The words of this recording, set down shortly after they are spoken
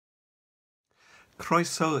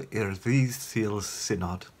Croeso i'r ddydd Sul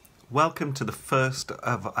Synod. Welcome to the first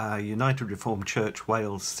of our United Reformed Church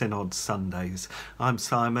Wales Synod Sundays. I'm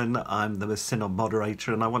Simon, I'm the Synod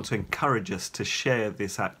moderator, and I want to encourage us to share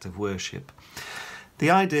this act of worship. The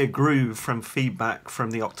idea grew from feedback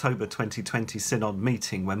from the October 2020 Synod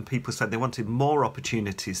meeting when people said they wanted more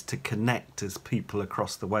opportunities to connect as people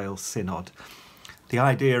across the Wales Synod. The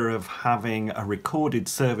idea of having a recorded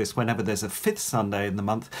service whenever there's a fifth Sunday in the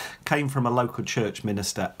month came from a local church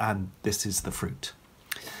minister, and this is the fruit.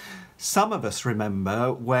 Some of us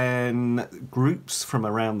remember when groups from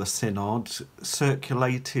around the Synod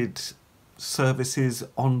circulated services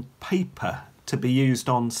on paper to be used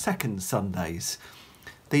on second Sundays.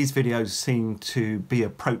 These videos seem to be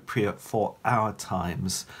appropriate for our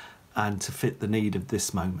times and to fit the need of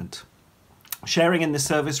this moment. Sharing in this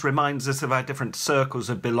service reminds us of our different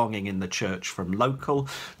circles of belonging in the church, from local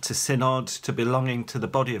to synod to belonging to the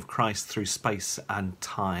body of Christ through space and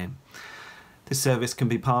time. This service can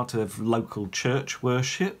be part of local church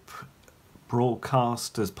worship,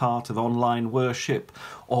 broadcast as part of online worship,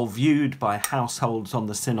 or viewed by households on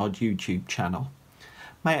the Synod YouTube channel.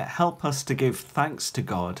 May it help us to give thanks to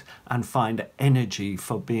God and find energy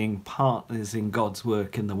for being partners in God's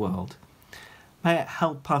work in the world. May it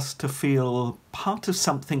help us to feel part of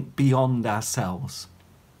something beyond ourselves.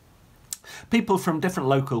 People from different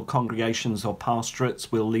local congregations or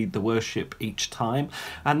pastorates will lead the worship each time,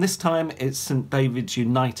 and this time it's St David's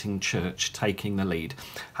Uniting Church taking the lead.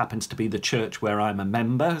 Happens to be the church where I'm a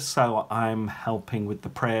member, so I'm helping with the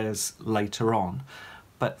prayers later on.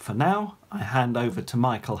 But for now, I hand over to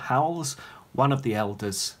Michael Howells, one of the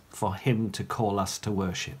elders, for him to call us to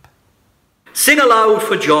worship. Sing aloud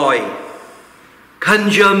for joy.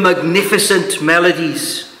 Conjure magnificent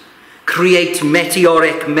melodies, create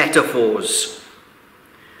meteoric metaphors.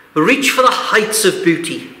 Reach for the heights of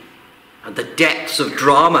beauty and the depths of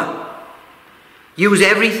drama. Use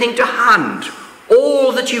everything to hand,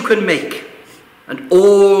 all that you can make and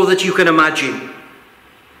all that you can imagine.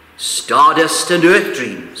 Stardust and earth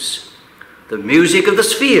dreams, the music of the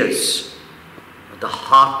spheres, and the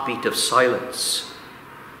heartbeat of silence,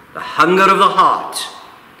 the hunger of the heart,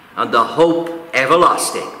 and the hope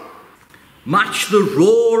everlasting. Match the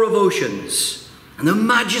roar of oceans and the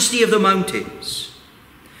majesty of the mountains.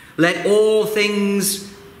 Let all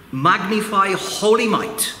things magnify holy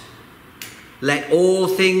might. Let all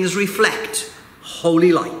things reflect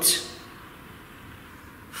holy light.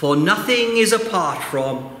 For nothing is apart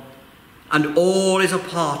from, and all is a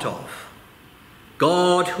part of,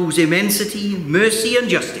 God, whose immensity, mercy and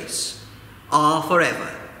justice are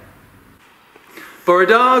forever.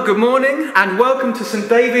 Borada, good morning and welcome to St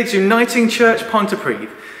David's Uniting Church, Pontypridd,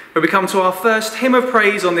 where we come to our first hymn of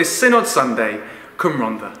praise on this Synod Sunday, Cwm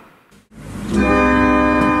Rhondda.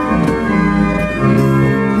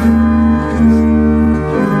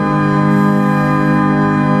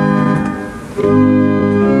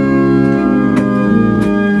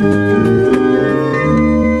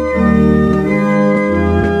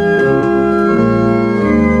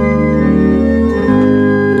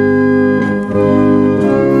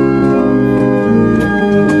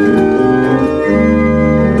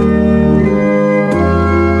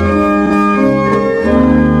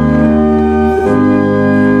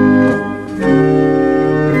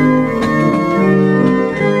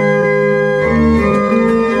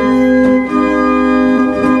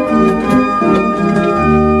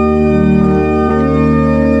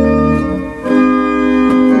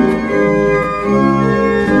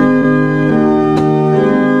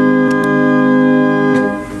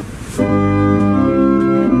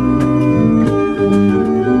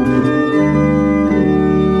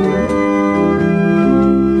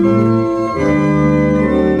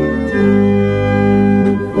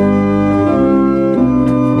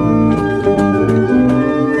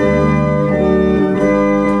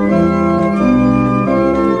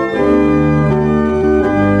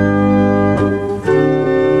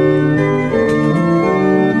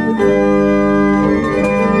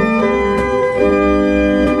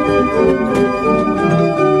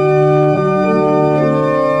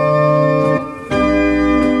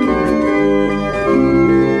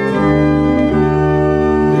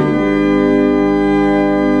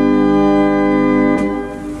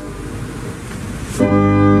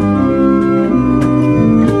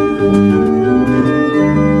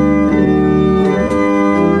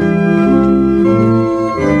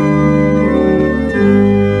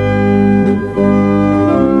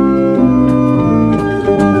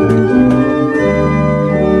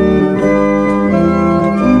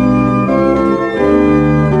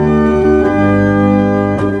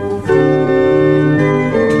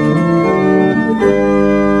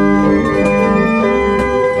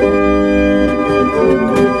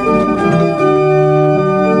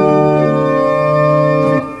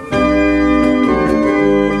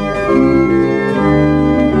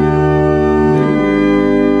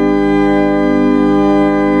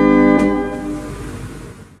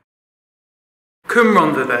 Cwm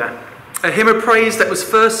Rhondda there, a hymn of praise that was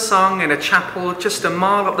first sung in a chapel just a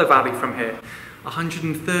mile up the valley from here,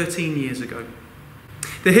 113 years ago.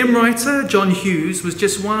 The hymn writer, John Hughes, was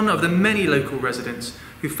just one of the many local residents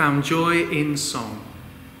who found joy in song.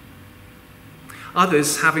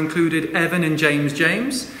 Others have included Evan and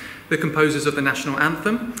James, the composers of the national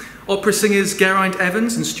anthem, opera singers Geraint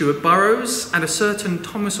Evans and Stuart Burrows, and a certain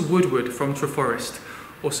Thomas Woodward from Treforest,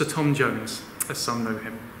 or Sir Tom Jones, as some know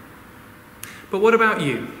him. But what about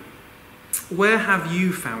you? Where have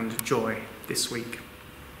you found joy this week?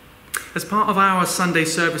 As part of our Sunday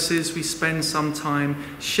services, we spend some time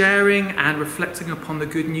sharing and reflecting upon the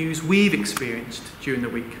good news we've experienced during the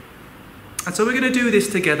week. And so we're going to do this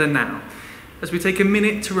together now, as we take a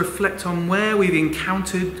minute to reflect on where we've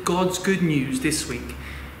encountered God's good news this week,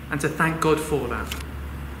 and to thank God for that.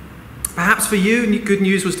 Perhaps for you, good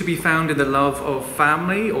news was to be found in the love of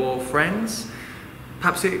family or friends.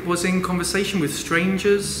 Perhaps it was in conversation with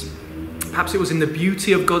strangers. Perhaps it was in the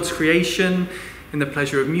beauty of God's creation, in the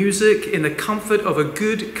pleasure of music, in the comfort of a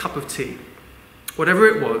good cup of tea. Whatever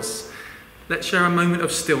it was, let's share a moment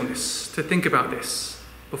of stillness to think about this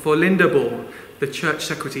before Linda Ball, the church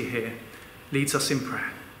secretary here, leads us in prayer.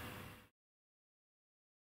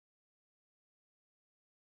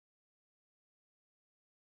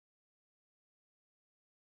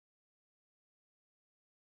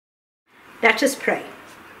 Let us pray.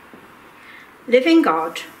 Living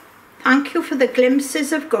God, thank you for the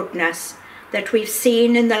glimpses of goodness that we've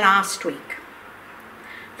seen in the last week.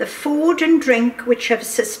 The food and drink which have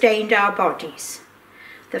sustained our bodies.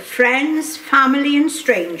 The friends, family and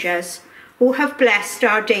strangers who have blessed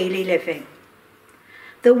our daily living.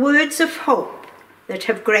 The words of hope that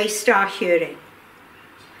have graced our hearing.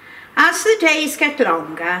 As the days get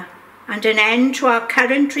longer and an end to our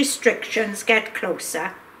current restrictions get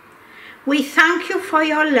closer, we thank you for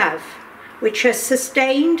your love, which has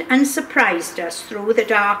sustained and surprised us through the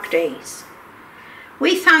dark days.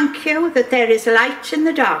 We thank you that there is light in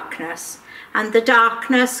the darkness, and the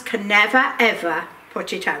darkness can never ever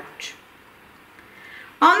put it out.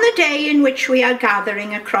 On the day in which we are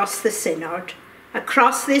gathering across the Synod,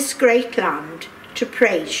 across this great land, to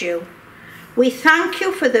praise you, we thank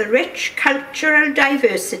you for the rich cultural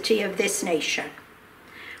diversity of this nation,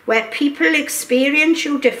 where people experience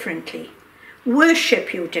you differently,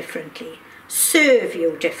 worship you differently, serve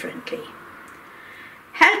you differently.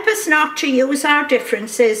 Help us not to use our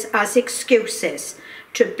differences as excuses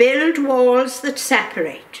to build walls that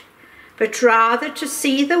separate, but rather to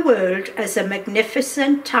see the world as a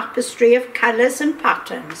magnificent tapestry of colours and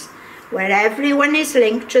patterns, where everyone is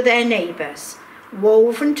linked to their neighbours,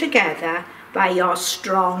 woven together by your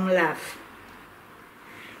strong love.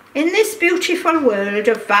 In this beautiful world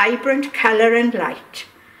of vibrant colour and light,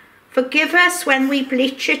 forgive us when we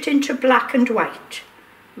bleach it into black and white,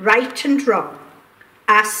 right and wrong,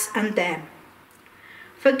 us and them.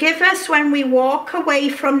 Forgive us when we walk away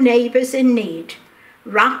from neighbours in need,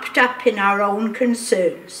 wrapped up in our own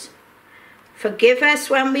concerns. Forgive us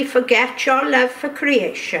when we forget your love for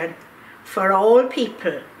creation, for all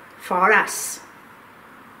people, for us.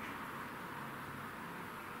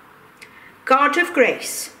 God of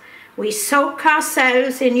grace, we soak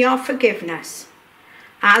ourselves in your forgiveness.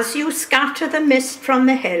 As you scatter the mist from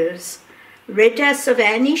the hills, rid us of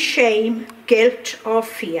any shame, guilt or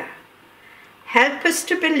fear. Help us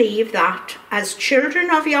to believe that, as children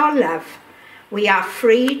of your love, we are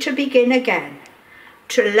free to begin again,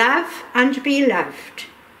 to love and be loved.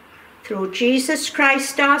 Through Jesus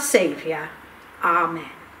Christ our Saviour. Amen.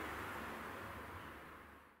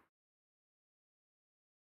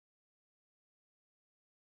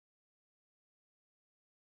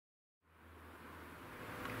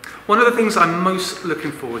 One of the things I'm most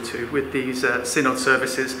looking forward to with these Synod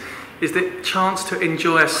services is the chance to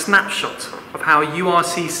enjoy a snapshot of how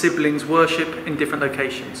URC siblings worship in different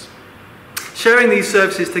locations. Sharing these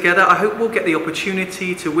services together, I hope we'll get the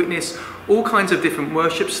opportunity to witness all kinds of different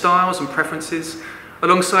worship styles and preferences,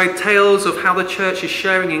 alongside tales of how the church is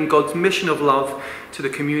sharing in God's mission of love to the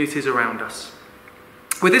communities around us.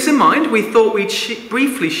 With this in mind, we thought we'd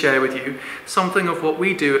briefly share with you something of what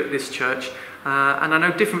we do at this church, and I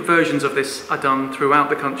know different versions of this are done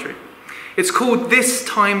throughout the country. It's called This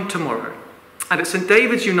Time Tomorrow, and at St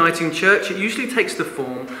David's Uniting Church it usually takes the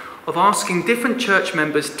form of asking different church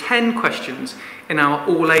members 10 questions in our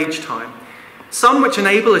all-age time, some which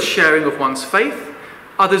enable a sharing of one's faith,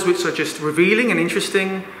 others which are just revealing and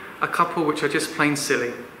interesting, a couple which are just plain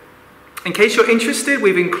silly. In case you're interested,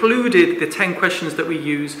 we've included the 10 questions that we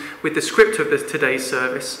use with the script of today's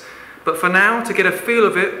service. But for now, to get a feel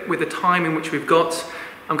of it with the time in which we've got,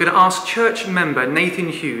 I'm going to ask church member Nathan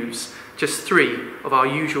Hughes just 3 of our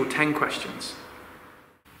usual 10 questions.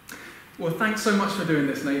 Well, thanks so much for doing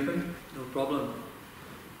this, Nathan. No problem.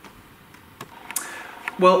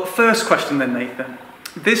 Well, first question then, Nathan.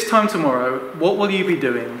 This time tomorrow, what will you be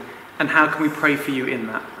doing, and how can we pray for you in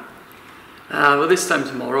that? Well, this time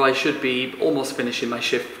tomorrow I should be almost finishing my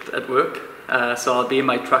shift at work, so I'll be in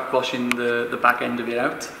my truck washing the back end of it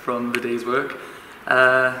out from the day's work.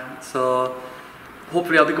 So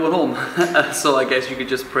hopefully I'll be going home. So I guess you could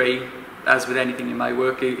just pray, as with anything in my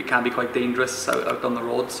work, it can be quite dangerous out on the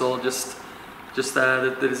road, so just that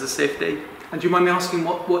it is a safe day. And do you mind me asking,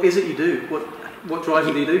 what is it you do? What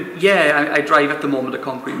driving do you do? Yeah, I drive at the moment a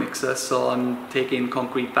concrete mixer, so I'm taking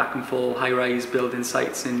concrete back and forth high-rise building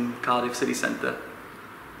sites in Cardiff city centre.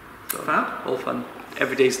 So, fab. All fun.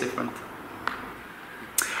 Every day's different.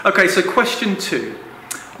 Okay, so question 2.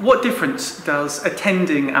 What difference does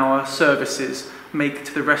attending our services make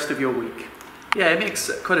to the rest of your week? Yeah, it makes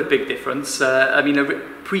quite a big difference. I mean,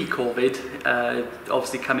 pre-COVID,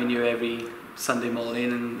 obviously coming here every Sunday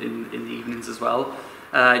morning and in the evenings as well.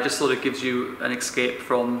 It just sort of gives you an escape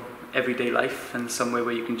from everyday life and somewhere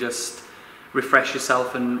where you can just refresh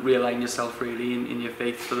yourself and realign yourself really in your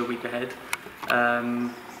faith for the week ahead,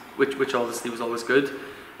 which obviously was always good.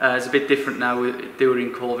 It's a bit different now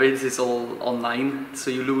during COVID. It's all online,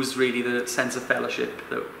 so you lose really the sense of fellowship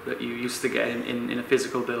that you used to get in a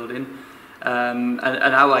physical building. And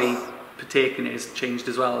how I partake in it has changed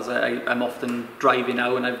as well, as I'm often driving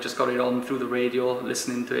now and I've just got it on through the radio,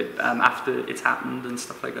 listening to it after it's happened and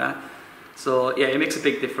stuff like that. So yeah, it makes a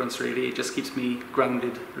big difference really. It just keeps me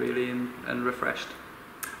grounded really and refreshed.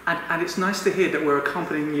 And it's nice to hear that we're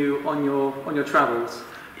accompanying you on your travels.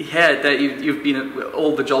 Yeah, that you've been at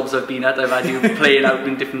all the jobs I've been at. I've had you playing out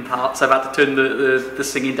in different parts. I've had to turn the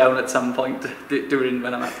singing down at some point during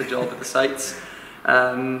when I'm at the job at the sites.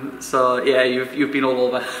 So yeah, you've been all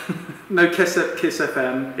over. No Kiss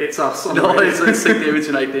FM, it's us. No, it's St David's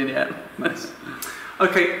United, yeah. Nice.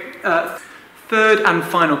 Okay, third and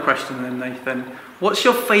final question then, Nathan. What's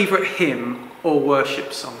your favourite hymn or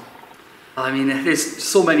worship song? I mean, there's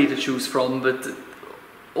so many to choose from, but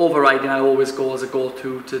overriding I always go as a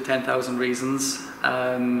go-to to 10,000 Reasons.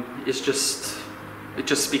 It just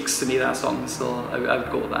speaks to me, that song, so I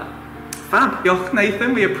would go with that. Fab. Yoch,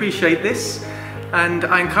 Nathan, we appreciate this. And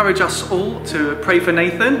I encourage us all to pray for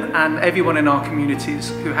Nathan and everyone in our communities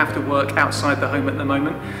who have to work outside the home at the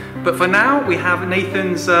moment. But for now, we have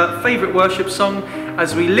Nathan's favourite worship song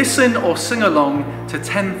as we listen or sing along to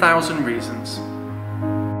 10,000 Reasons.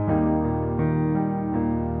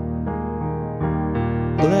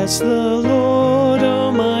 Bless the Lord,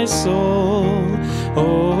 O my soul,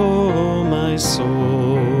 O my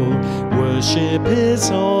soul, worship His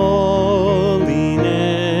holy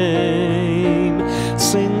name.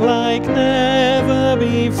 Sing like never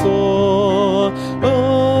before,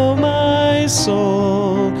 O my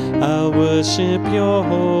soul, I'll worship your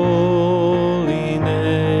holy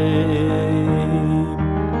name.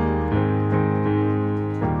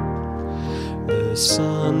 The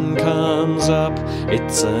sun comes up,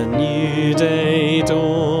 it's a new day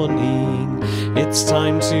dawning. It's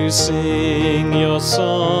time to sing your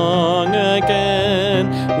song again.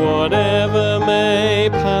 Whatever may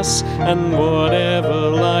pass and whatever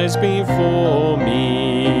lies before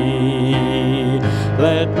me,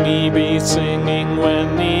 let me be singing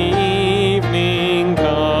when the evening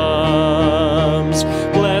comes.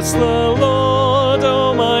 Bless the Lord,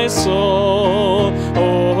 O my soul,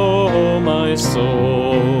 O my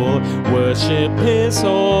soul, worship His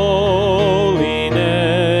holy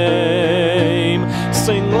name.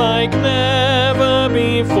 Sing like never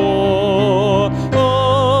before,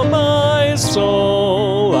 O my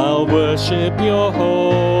soul, I'll worship your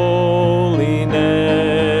holy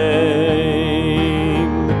name.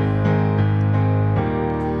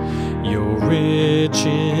 You're rich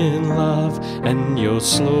in love and you're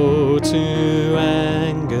slow to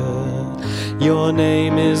anger. Your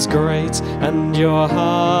name is great and your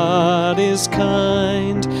heart is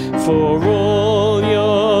kind. For all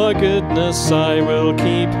your goodness I will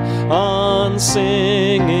keep on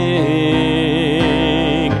singing.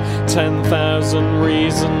 10,000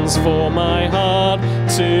 reasons for my heart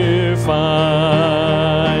to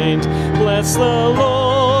find. Bless the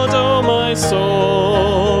Lord, O my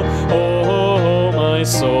soul, O my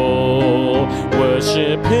soul,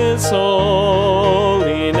 worship His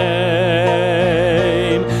holy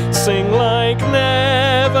name. Sing like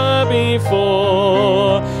never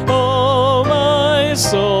before, O my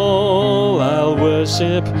soul, I'll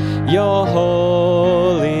worship your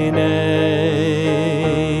holy name.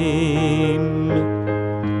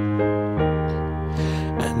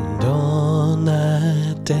 And on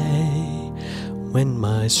that day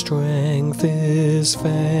strength is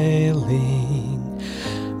failing.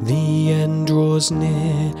 The end draws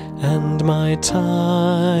near and my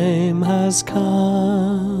time has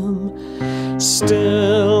come.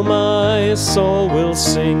 Still my soul will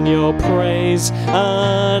sing your praise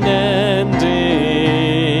unending.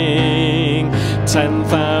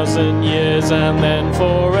 10,000 years and then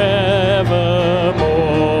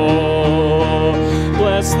forevermore.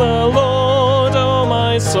 Bless the Lord, O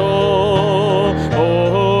my soul,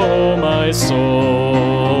 O my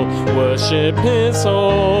soul. Worship his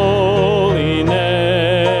holy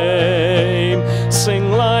name.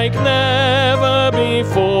 Sing like never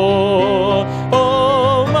before.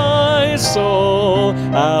 Oh my soul,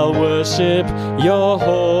 I'll worship your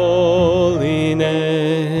holy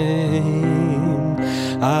name.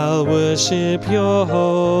 I'll worship your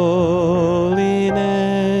holy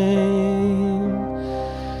name.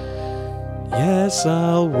 Yes,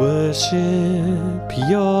 I'll worship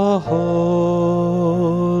your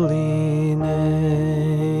holy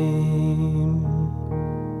name.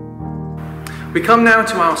 We come now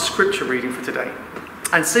to our scripture reading for today.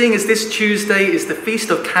 And seeing as this Tuesday is the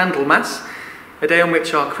Feast of Candlemas, a day on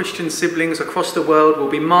which our Christian siblings across the world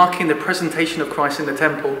will be marking the presentation of Christ in the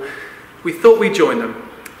temple, we thought we'd join them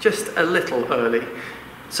just a little early.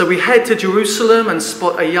 So we head to Jerusalem and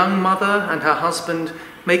spot a young mother and her husband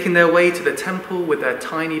making their way to the temple with their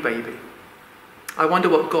tiny baby. I wonder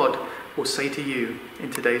what God will say to you in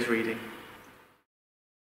today's reading.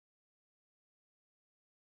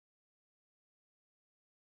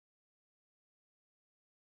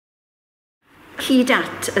 Hyd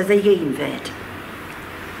at y ddeugainfed.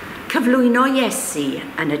 Cyflwyno Iesu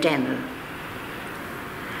yn y deml.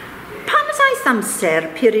 Pan ddaeth amser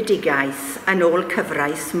puredigaeth yn ôl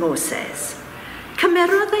cyfraith Moses,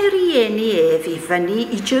 cymerodd ei rieni ef i fyny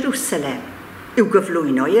i Jerusalem i'w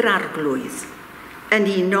gyflwyno i'r arglwydd, yn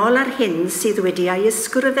unol ar hyn sydd wedi ei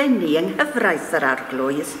ysgrifennu yng nghyfraith yr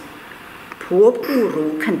arglwydd. Pob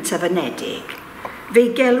gwrw cyntafynedig, fe'i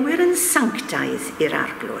gelwir yn sanctaidd i'r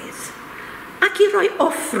arglwydd, ac i roi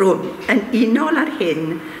offrwm yn unol ar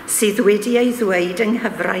hyn sydd wedi ei ddweud yng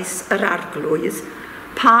nghyfraith yr arglwydd,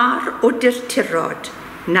 par o dirturod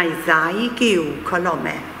neu 2 giw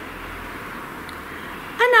colome.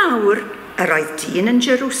 Yn awr, yr oedd dyn yn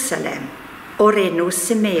Jerusalem o'r enw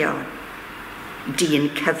Simeon, dyn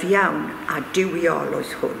cyfiawn a diwiol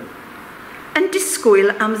oedd hwn, yn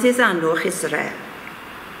disgwyl am ddiddannwch Israel,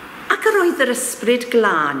 ac yr oedd yr ysbryd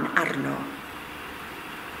glân arno.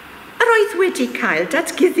 Yr oedd wedi cael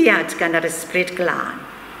datguddiad gan yr ysbryd glân.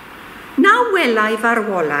 Na welai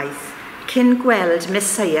farwolaeth cyn gweld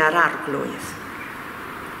Mesaia'r arglwydd.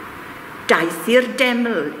 Daeth i'r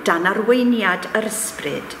deml dan arweiniad yr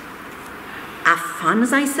ysbryd, a phan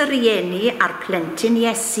ddaeth y rieni a'r plentyn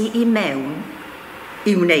Iesu i mewn,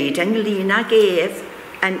 i wneud ynglyn ag ef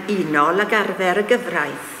yn unol ag arfer y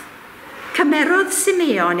gyfraith, cymerodd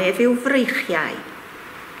Simeon ef i'w freichiau,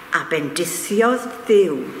 a bendithiodd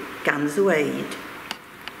Dduw gan ddweud,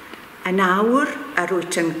 yn awr yr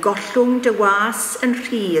wyt yn gollwng dy was yn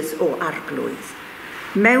rhydd o arglwydd,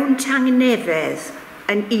 mewn tangnefedd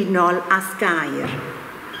yn unol ath gair,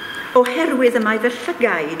 oherwydd y mae fy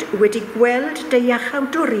llygaid wedi gweld dy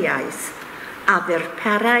iachawdwriaeth a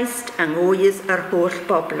ddirperaist yng ngwydd yr holl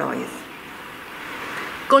bobloedd.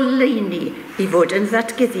 Goleuni i fod yn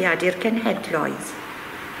ddatguddiad i'r cenhedloedd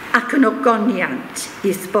ac yn ogoniant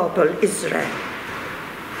i'th bobl Israel.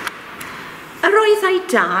 Yr oedd ei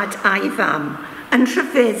dad a'i fam yn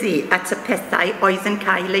rhyfeddu at y pethau oedd yn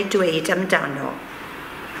cael ei dweud amdano.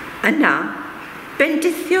 Yna,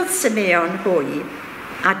 bendithiodd Simeon hwy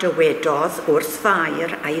a dywedodd wrth fair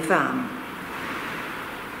a'i fam.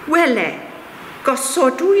 Wele,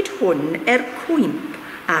 gosodwyd hwn cwymp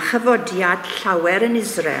a chyfodiad llawer yn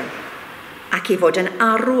Israel, ac i fod yn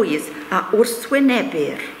arwydd a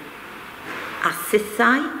wrthwynebyr. A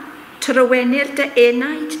thithau, trywenir dy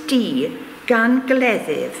enaid di gan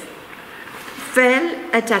gleddyf, fel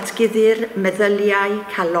y datguddir meddyliau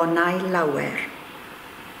calonau lawer.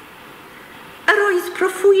 Yr oedd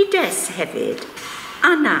proffwydes hefyd,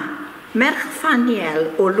 Anna, merch Ffaniel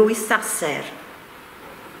o Lwyth Aser.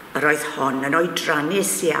 Yr oedd hon yn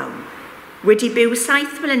oedrannus iawn, wedi byw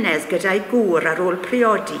 7 mlynedd gyda'i gŵr ar ôl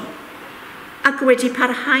priodi, ac wedi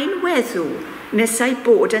parhau'n weddw nes ei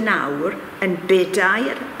bod yn awr yn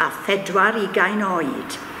 24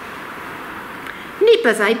 oed. Ni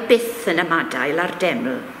byddai byth yn ymadael ar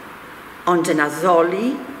deml, ond yn addoli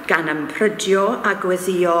gan ymprydio a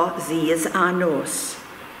gweddio ddydd a nos.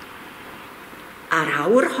 Ar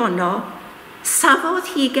awr honno,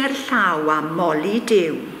 safodd hi ger llaw a moli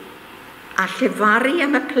Duw, a llefaru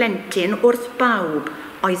am y plentyn wrth bawb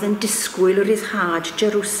oedd yn disgwyl ryddhad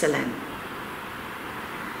Jerusalem.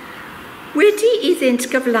 Wedi iddynt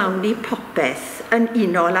gyflawni popeth yn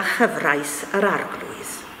unol â chyfraith yr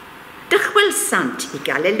arglwydd, dychwelsant i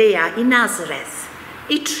Galilea i Nazareth,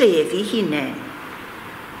 i tref ei hunain.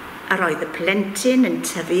 Yr oedd y plentyn yn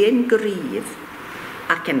tyfu yn gryf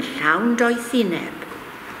ac yn llawn doethineb,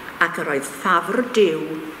 ac yr oedd ffafr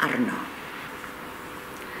Duw arno.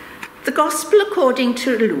 The Gospel according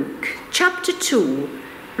to Luke, chapter 2,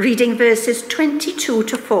 reading verses 22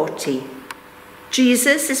 to 40.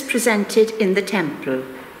 Jesus is presented in the temple.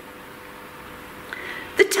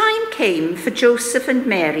 The time came for Joseph and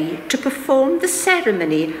Mary to perform the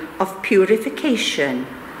ceremony of purification,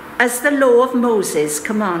 as the law of Moses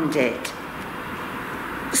commanded.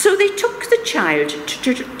 So they took the child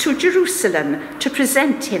to Jerusalem to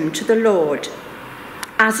present him to the Lord.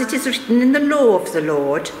 As it is written in the law of the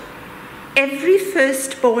Lord, every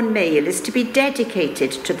firstborn male is to be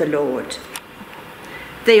dedicated to the Lord.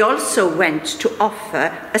 They also went to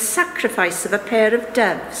offer a sacrifice of a pair of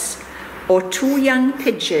doves or 2 young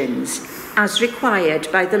pigeons, as required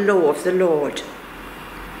by the law of the Lord.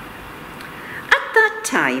 At that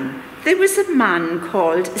time, there was a man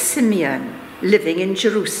called Simeon living in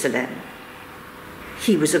Jerusalem.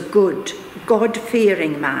 He was a good,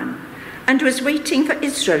 God-fearing man and was waiting for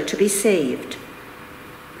Israel to be saved.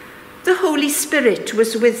 The Holy Spirit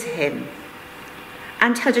was with him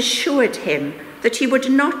and had assured him that he would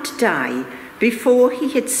not die before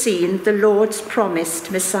he had seen the Lord's promised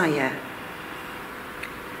Messiah.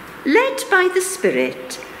 Led by the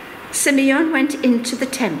Spirit, Simeon went into the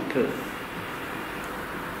temple.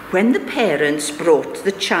 When the parents brought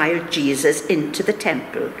the child Jesus into the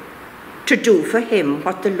temple to do for him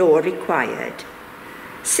what the law required,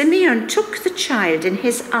 Simeon took the child in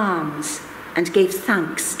his arms and gave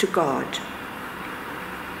thanks to God.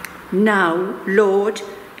 Now, Lord,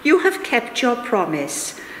 you have kept your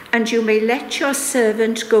promise, and you may let your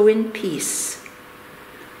servant go in peace.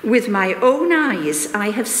 With my own eyes I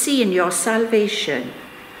have seen your salvation,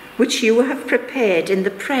 which you have prepared in the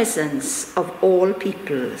presence of all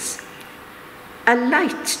peoples, a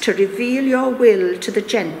light to reveal your will to the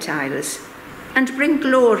Gentiles and bring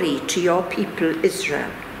glory to your people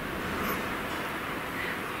Israel.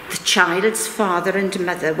 The child's father and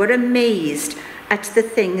mother were amazed at the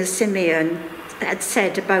things Simeon had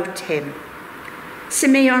said about him.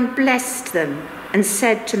 Simeon blessed them and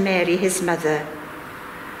said to Mary, his mother,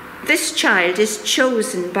 "This child is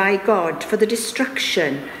chosen by God for the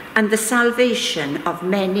destruction and the salvation of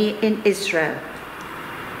many in Israel.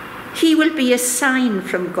 He will be a sign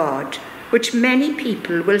from God, which many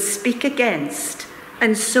people will speak against,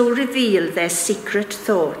 and so reveal their secret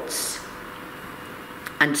thoughts.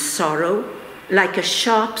 And sorrow, like a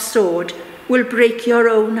sharp sword, will break your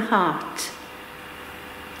own heart."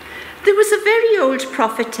 There was a very old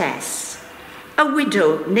prophetess, a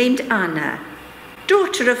widow named Anna,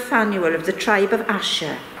 daughter of Phanuel of the tribe of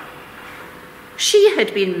Asher. She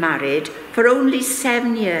had been married for only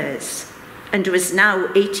 7 years and was now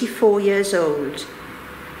 84 years old.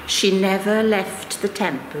 She never left the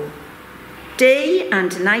temple. Day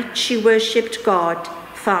and night she worshipped God,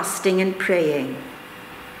 fasting and praying.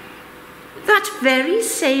 That very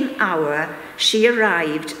same hour she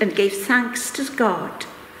arrived and gave thanks to God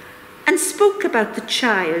and spoke about the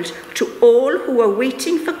child to all who were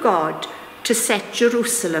waiting for God to set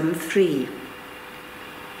Jerusalem free.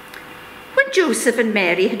 When Joseph and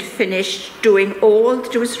Mary had finished doing all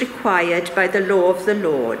that was required by the law of the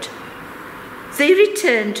Lord, they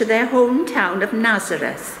returned to their hometown of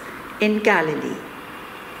Nazareth in Galilee.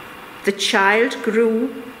 The child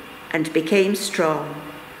grew and became strong.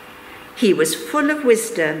 He was full of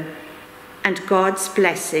wisdom, and God's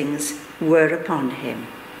blessings were upon him.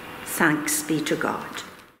 Thanks be to God.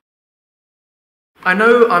 I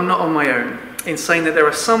know I'm not on my own in saying that there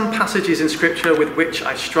are some passages in Scripture with which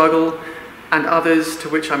I struggle and others to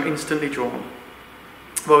which I'm instantly drawn.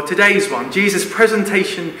 Well, today's one, Jesus'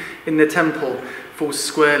 presentation in the temple, falls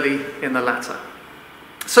squarely in the latter.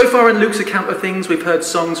 So far in Luke's account of things, we've heard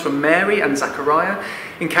songs from Mary and Zachariah,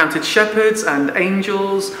 encountered shepherds and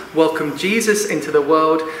angels, welcomed Jesus into the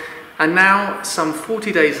world, and now, some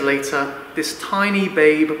 40 days later, this tiny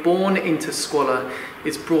babe born into squalor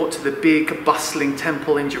is brought to the big, bustling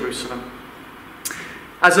temple in Jerusalem.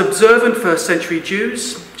 As observant first-century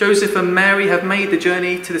Jews, Joseph and Mary have made the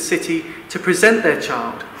journey to the city to present their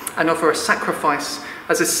child and offer a sacrifice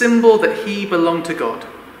as a symbol that he belonged to God.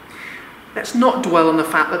 Let's not dwell on the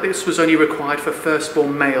fact that this was only required for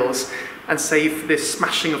firstborn males and save this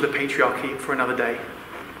smashing of the patriarchy for another day.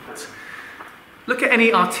 Look at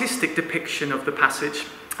any artistic depiction of the passage,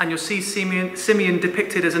 and you'll see Simeon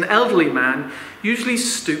depicted as an elderly man, usually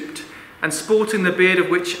stooped and sporting the beard of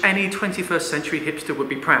which any 21st century hipster would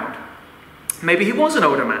be proud. Maybe he was an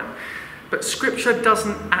older man, but Scripture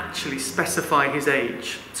doesn't actually specify his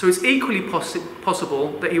age, so it's equally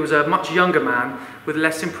possible that he was a much younger man with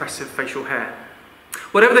less impressive facial hair.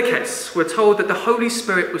 Whatever the case, we're told that the Holy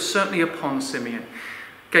Spirit was certainly upon Simeon,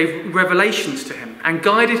 gave revelations to him, and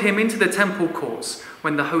guided him into the temple courts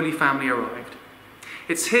when the Holy Family arrived.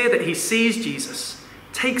 It's here that he sees Jesus,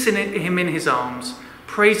 takes him in his arms,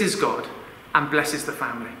 praises God, and blesses the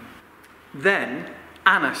family. Then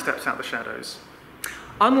Anna steps out the shadows.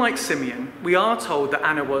 Unlike Simeon, we are told that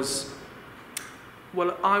Anna was,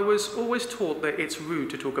 well, I was always taught that it's rude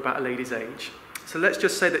to talk about a lady's age. So let's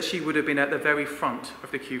just say that she would have been at the very front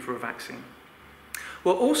of the queue for a vaccine.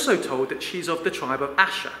 We're also told that she's of the tribe of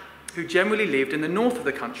Asher, who generally lived in the north of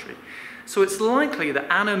the country. So it's likely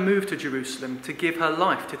that Anna moved to Jerusalem to give her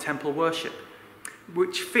life to temple worship,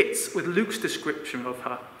 which fits with Luke's description of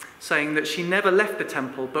her, saying that she never left the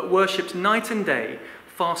temple but worshipped night and day,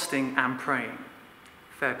 fasting and praying.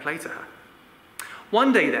 Fair play to her.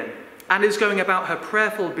 One day then, Anna's going about her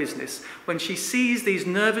prayerful business when she sees these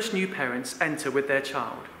nervous new parents enter with their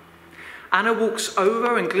child. Anna walks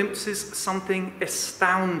over and glimpses something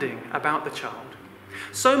astounding about the child.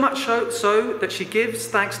 So much so that she gives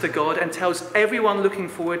thanks to God and tells everyone looking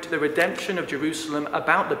forward to the redemption of Jerusalem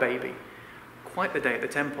about the baby. Quite the day at the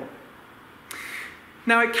temple.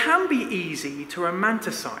 Now, it can be easy to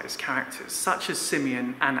romanticize characters such as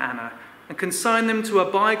Simeon and Anna and consign them to a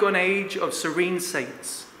bygone age of serene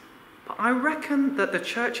saints. But I reckon that the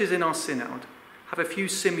churches in our synod have a few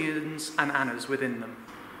Simeons and Annas within them.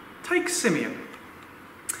 Take Simeon.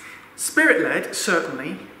 Spirit-led,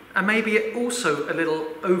 certainly, and maybe also a little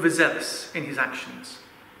overzealous in his actions.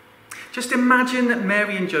 Just imagine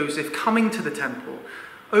Mary and Joseph coming to the temple,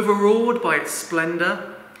 overawed by its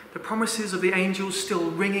splendour, the promises of the angels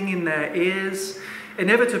still ringing in their ears,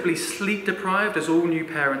 inevitably sleep-deprived as all new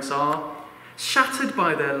parents are, shattered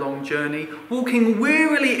by their long journey, walking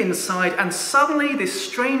wearily inside, and suddenly this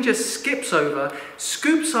stranger skips over,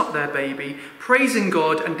 scoops up their baby, praising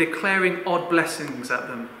God and declaring odd blessings at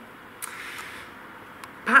them.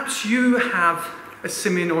 Perhaps you have a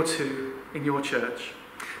Simeon or two in your church,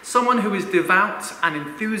 someone who is devout and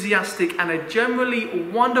enthusiastic and a generally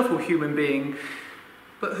wonderful human being,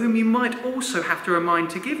 but whom you might also have to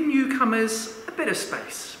remind to give newcomers a bit of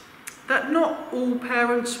space. That not all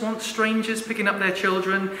parents want strangers picking up their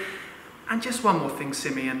children. And just one more thing,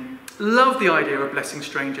 Simeon. Love the idea of blessing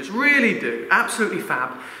strangers, really do, absolutely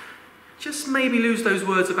fab. Just maybe lose those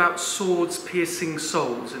words about swords piercing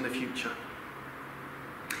souls in the future.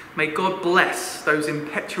 May God bless those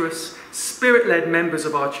impetuous, spirit-led members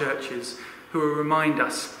of our churches who will remind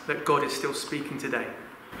us that God is still speaking today.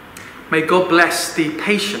 May God bless the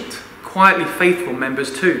patient, quietly faithful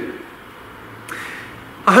members too.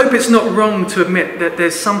 I hope it's not wrong to admit that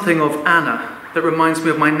there's something of Anna that reminds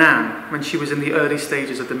me of my nan when she was in the early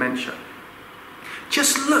stages of dementia.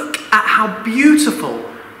 Just look at how beautiful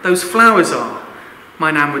those flowers are,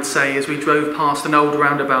 my nan would say as we drove past an old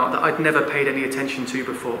roundabout that I'd never paid any attention to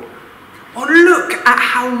before. Or look at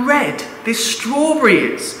how red this strawberry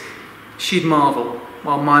is, she'd marvel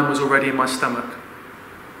while mine was already in my stomach.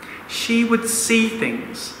 She would see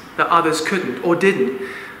things that others couldn't or didn't,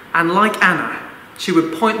 and like Anna, she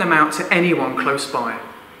would point them out to anyone close by.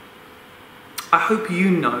 I hope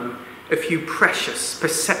you know a few precious,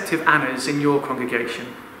 perceptive Annas in your congregation.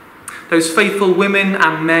 Those faithful women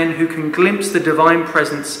and men who can glimpse the divine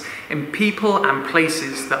presence in people and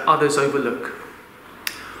places that others overlook.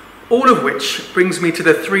 All of which brings me to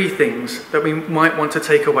the three things that we might want to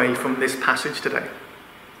take away from this passage today.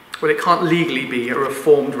 Well, it can't legally be a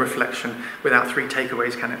reformed reflection without three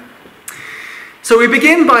takeaways, can it? So we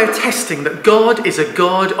begin by attesting that God is a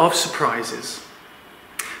God of surprises.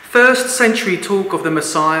 First century talk of the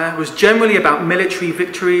Messiah was generally about military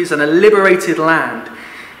victories and a liberated land.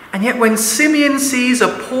 And yet when Simeon sees a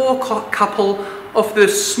poor couple offer the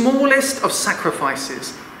smallest of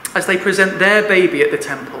sacrifices as they present their baby at the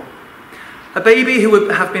temple, a baby who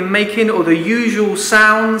would have been making all the usual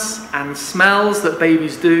sounds and smells that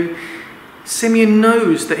babies do, Simeon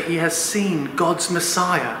knows that he has seen God's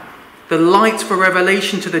Messiah, the light for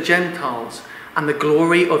revelation to the Gentiles and the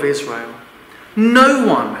glory of Israel. No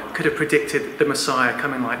one could have predicted the Messiah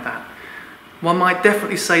coming like that. One might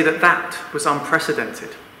definitely say that that was unprecedented.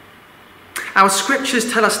 Our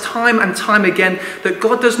scriptures tell us time and time again that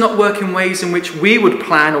God does not work in ways in which we would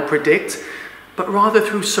plan or predict, but rather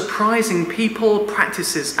through surprising people,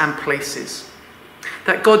 practices and places.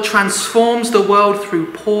 That God transforms the world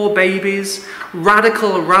through poor babies,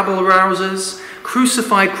 radical rabble-rousers,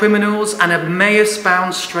 crucified criminals, and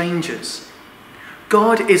Emmaus-bound strangers.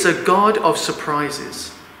 God is a God of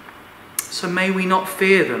surprises. So may we not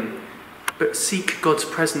fear them, but seek God's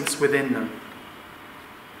presence within them.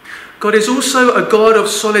 God is also a God of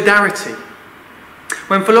solidarity.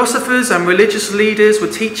 When philosophers and religious leaders were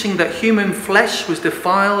teaching that human flesh was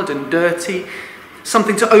defiled and dirty,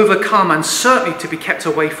 something to overcome and certainly to be kept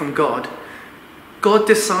away from God, God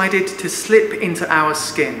decided to slip into our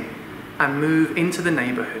skin and move into the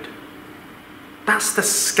neighbourhood. That's the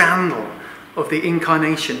scandal of the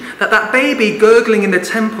incarnation, that baby gurgling in the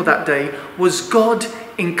temple that day was God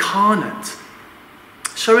incarnate,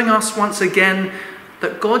 showing us once again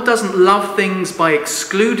that God doesn't love things by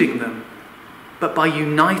excluding them, but by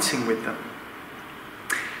uniting with them.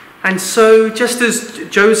 And so, just as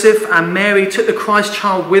Joseph and Mary took the Christ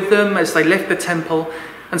child with them as they left the temple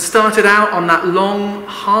and started out on that long,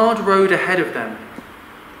 hard road ahead of them,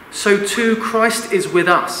 so too Christ is with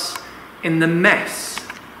us in the mess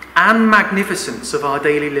and magnificence of our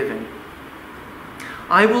daily living.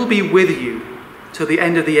 I will be with you till the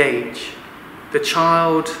end of the age, the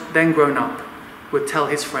child, then grown up, would tell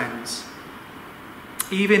his friends.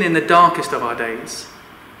 Even in the darkest of our days,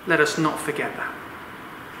 let us not forget that.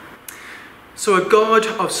 So a God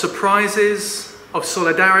of surprises, of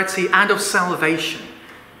solidarity, and of salvation.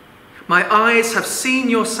 My eyes have seen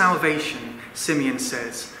your salvation, Simeon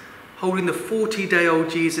says, holding the 40-day-old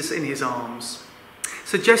Jesus in his arms,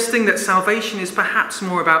 suggesting that salvation is perhaps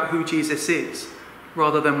more about who Jesus is,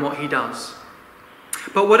 rather than what he does.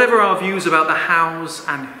 But whatever our views about the hows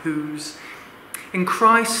and whos, in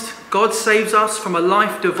Christ, God saves us from a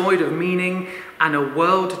life devoid of meaning and a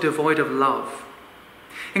world devoid of love.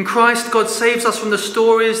 In Christ, God saves us from the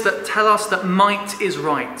stories that tell us that might is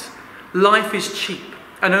right, life is cheap,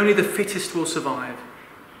 and only the fittest will survive.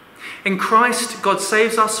 In Christ, God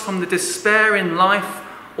saves us from the despair in life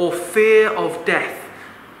or fear of death,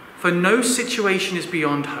 for no situation is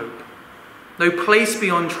beyond hope, no place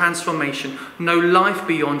beyond transformation, no life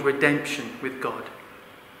beyond redemption with God.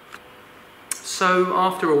 So,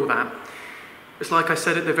 after all that, it's like I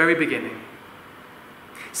said at the very beginning.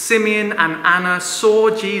 Simeon and Anna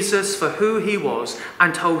saw Jesus for who he was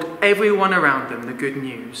and told everyone around them the good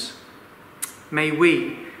news. May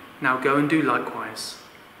we now go and do likewise.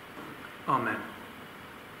 Amen.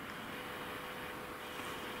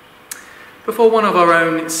 Before one of our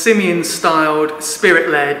own Simeon-styled,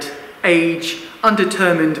 spirit-led, age,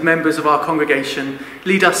 undetermined members of our congregation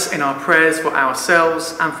lead us in our prayers for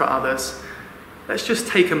ourselves and for others, let's just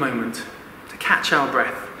take a moment to catch our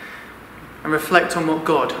breath and reflect on what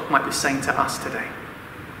God might be saying to us today.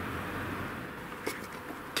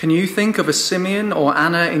 Can you think of a Simeon or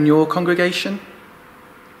Anna in your congregation?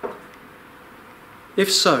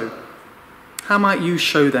 If so, how might you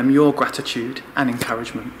show them your gratitude and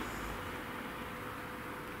encouragement?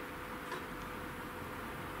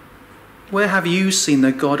 Where have you seen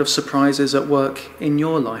the God of surprises at work in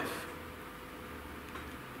your life?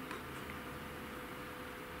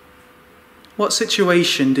 What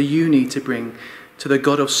situation do you need to bring to the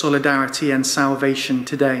God of solidarity and salvation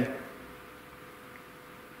today?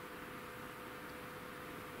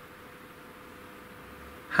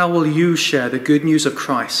 How will you share the good news of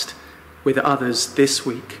Christ with others this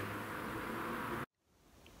week?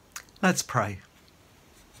 Let's pray.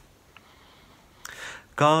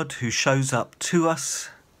 God who shows up to us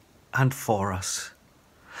and for us,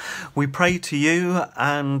 we pray to you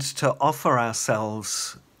and to offer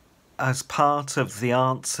ourselves as part of the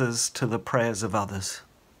answers to the prayers of others.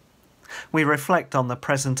 We reflect on the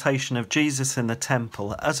presentation of Jesus in the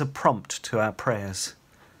temple as a prompt to our prayers.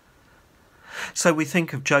 So we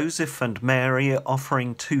think of Joseph and Mary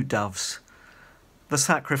offering 2 doves, the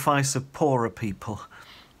sacrifice of poorer people,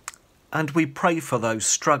 and we pray for those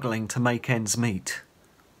struggling to make ends meet.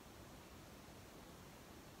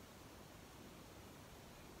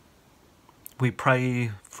 We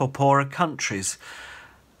pray for poorer countries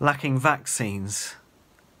lacking vaccines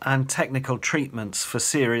and technical treatments for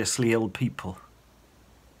seriously ill people.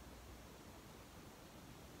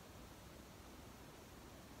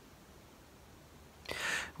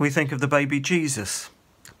 We think of the baby Jesus,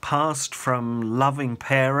 passed from loving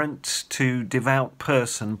parent to devout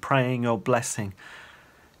person praying your blessing.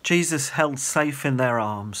 Jesus held safe in their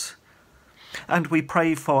arms. And we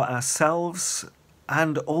pray for ourselves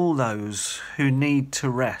and all those who need to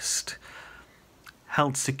rest,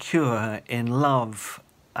 held secure in love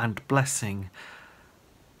and blessing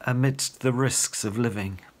amidst the risks of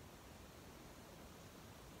living.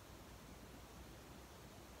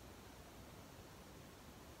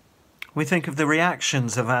 We think of the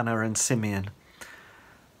reactions of Anna and Simeon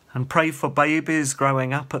and pray for babies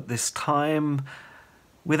growing up at this time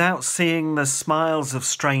without seeing the smiles of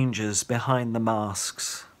strangers behind the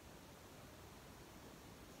masks.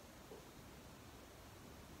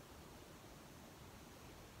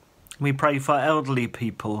 We pray for elderly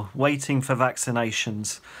people waiting for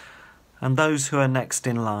vaccinations and those who are next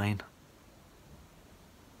in line.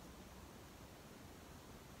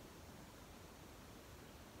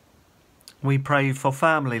 We pray for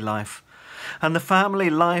family life, and the family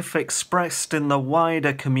life expressed in the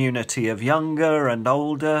wider community of younger and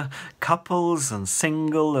older, couples and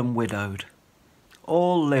single and widowed,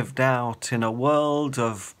 all lived out in a world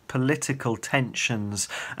of political tensions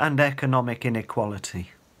and economic inequality.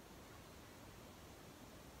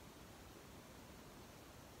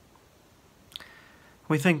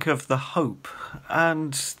 We think of the hope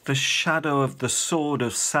and the shadow of the sword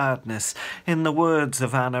of sadness in the words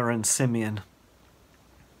of Anna and Simeon.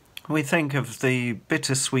 We think of the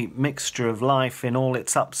bittersweet mixture of life in all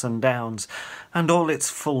its ups and downs and all its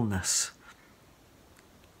fullness.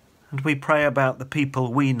 And we pray about the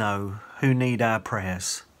people we know who need our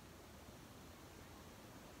prayers.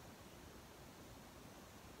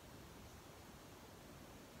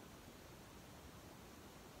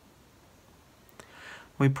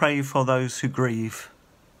 We pray for those who grieve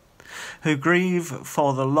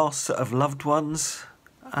for the loss of loved ones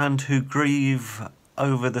and who grieve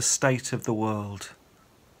over the state of the world.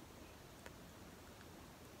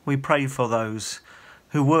 We pray for those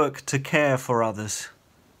who work to care for others,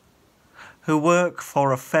 who work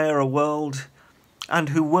for a fairer world, and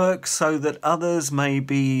who work so that others may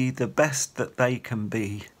be the best that they can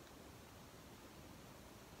be.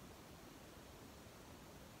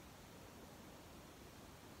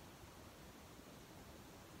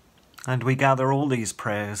 And we gather all these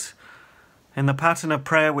prayers in the pattern of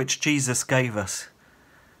prayer which Jesus gave us,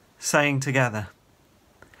 saying together,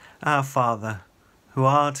 Our Father, who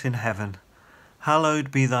art in heaven, hallowed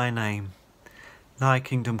be thy name. Thy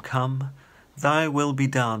kingdom come, thy will be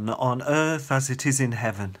done on earth as it is in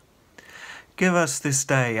heaven. Give us this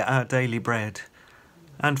day our daily bread,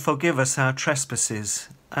 and forgive us our trespasses,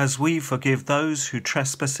 as we forgive those who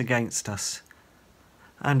trespass against us.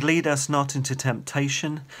 And lead us not into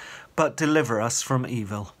temptation, but deliver us from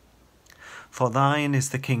evil. For thine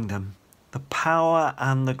is the kingdom, the power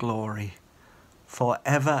and the glory, for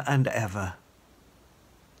ever and ever.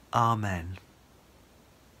 Amen.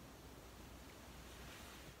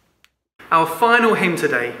 Our final hymn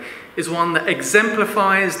today is one that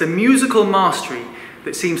exemplifies the musical mastery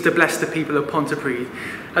that seems to bless the people of Pontypridd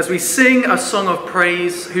as we sing a song of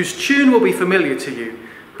praise whose tune will be familiar to you,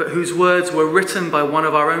 but whose words were written by one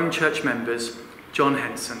of our own church members, John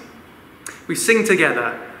Henson. We sing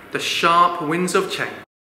together, The Sharp Winds of Change.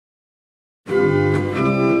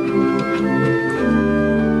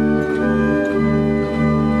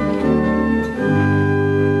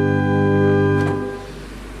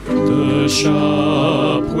 The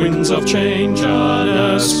sharp winds of change are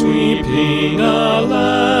now sweeping our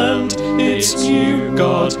land. It's you,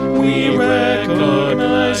 God, we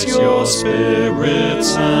recognize your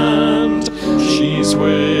Spirit's hand. She's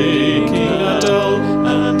waking a dull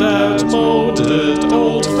and outmoded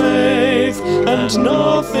old faith, and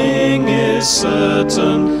nothing is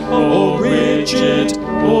certain or rigid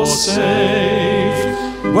or safe.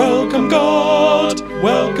 Welcome God,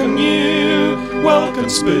 welcome you, welcome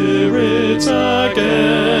Spirit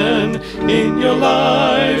again. In your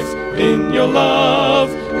life, in your love,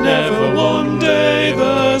 never one day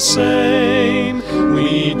the same.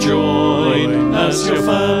 We join as your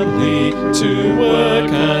family to work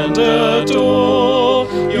and adore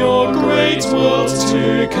your great world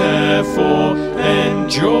to care for,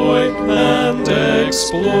 enjoy and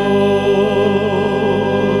explore.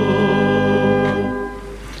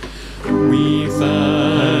 We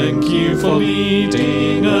thank you for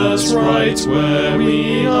leading us right where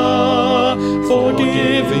we are, for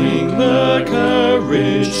giving the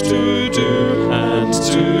courage to do and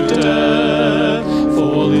to dare,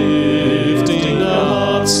 for lifting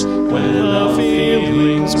our hearts when our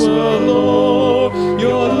feelings were low,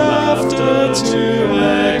 your laughter to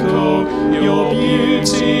echo, your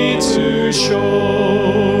beauty to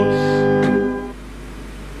show.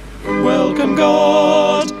 Welcome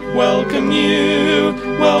God, welcome you,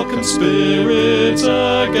 welcome Spirit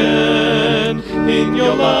again. In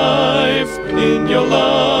your life, in your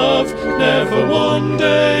love, never one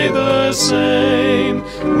day the same.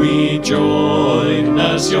 We join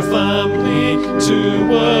as your family to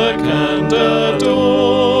work and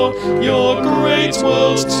adore your great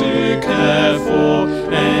world to care for,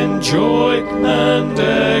 enjoy and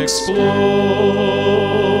explore.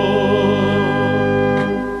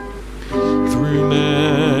 Through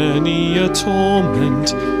many a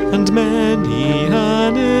torment and many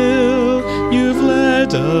an ill, you've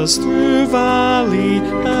led us through valley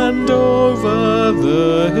and over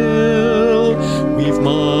the hill. We've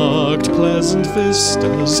marked pleasant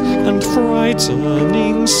vistas and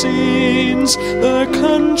frightening scenes. The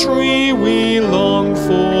country we long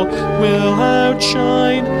for will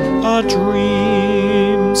outshine our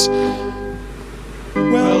dreams.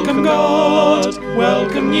 Welcome God,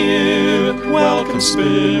 welcome you, welcome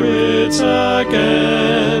Spirit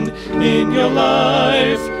again. In your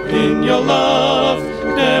life, in your love,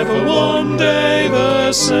 never one day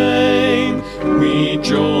the same. We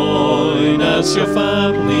join as your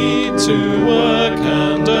family to work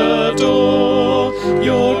and adore,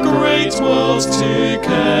 your great world to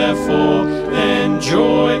care for,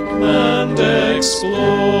 enjoy and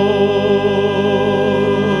explore.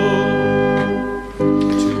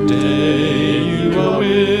 Today you are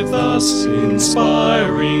with us,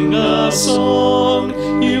 inspiring our song.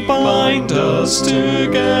 You bind us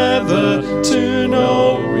together to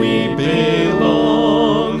know we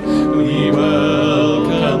belong. We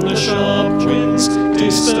welcome the sharp winds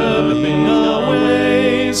disturbing our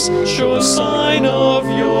ways, sure sign of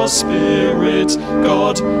your spirit,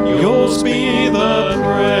 God, yours be the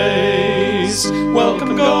praise.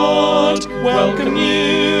 Welcome God, welcome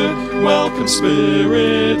you, welcome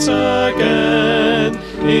Spirit again.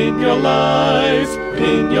 In your life,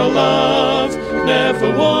 in your love,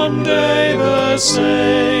 never one day the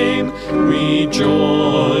same. We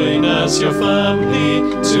join as your family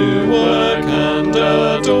to work and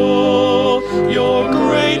adore, your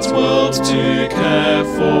great world to care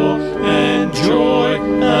for, enjoy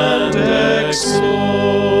and explore.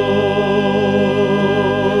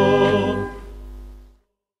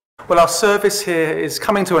 Well, our service here is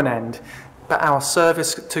coming to an end, but our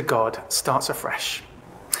service to God starts afresh.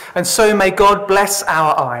 And so may God bless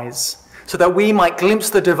our eyes, so that we might glimpse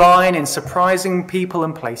the divine in surprising people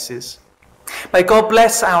and places. May God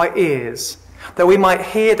bless our ears, that we might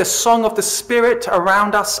hear the song of the Spirit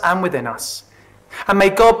around us and within us. And may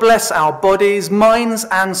God bless our bodies, minds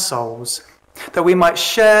and souls, that we might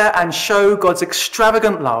share and show God's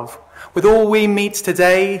extravagant love with all we meet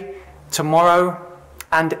today, tomorrow,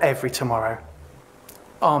 and every tomorrow.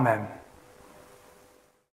 Amen.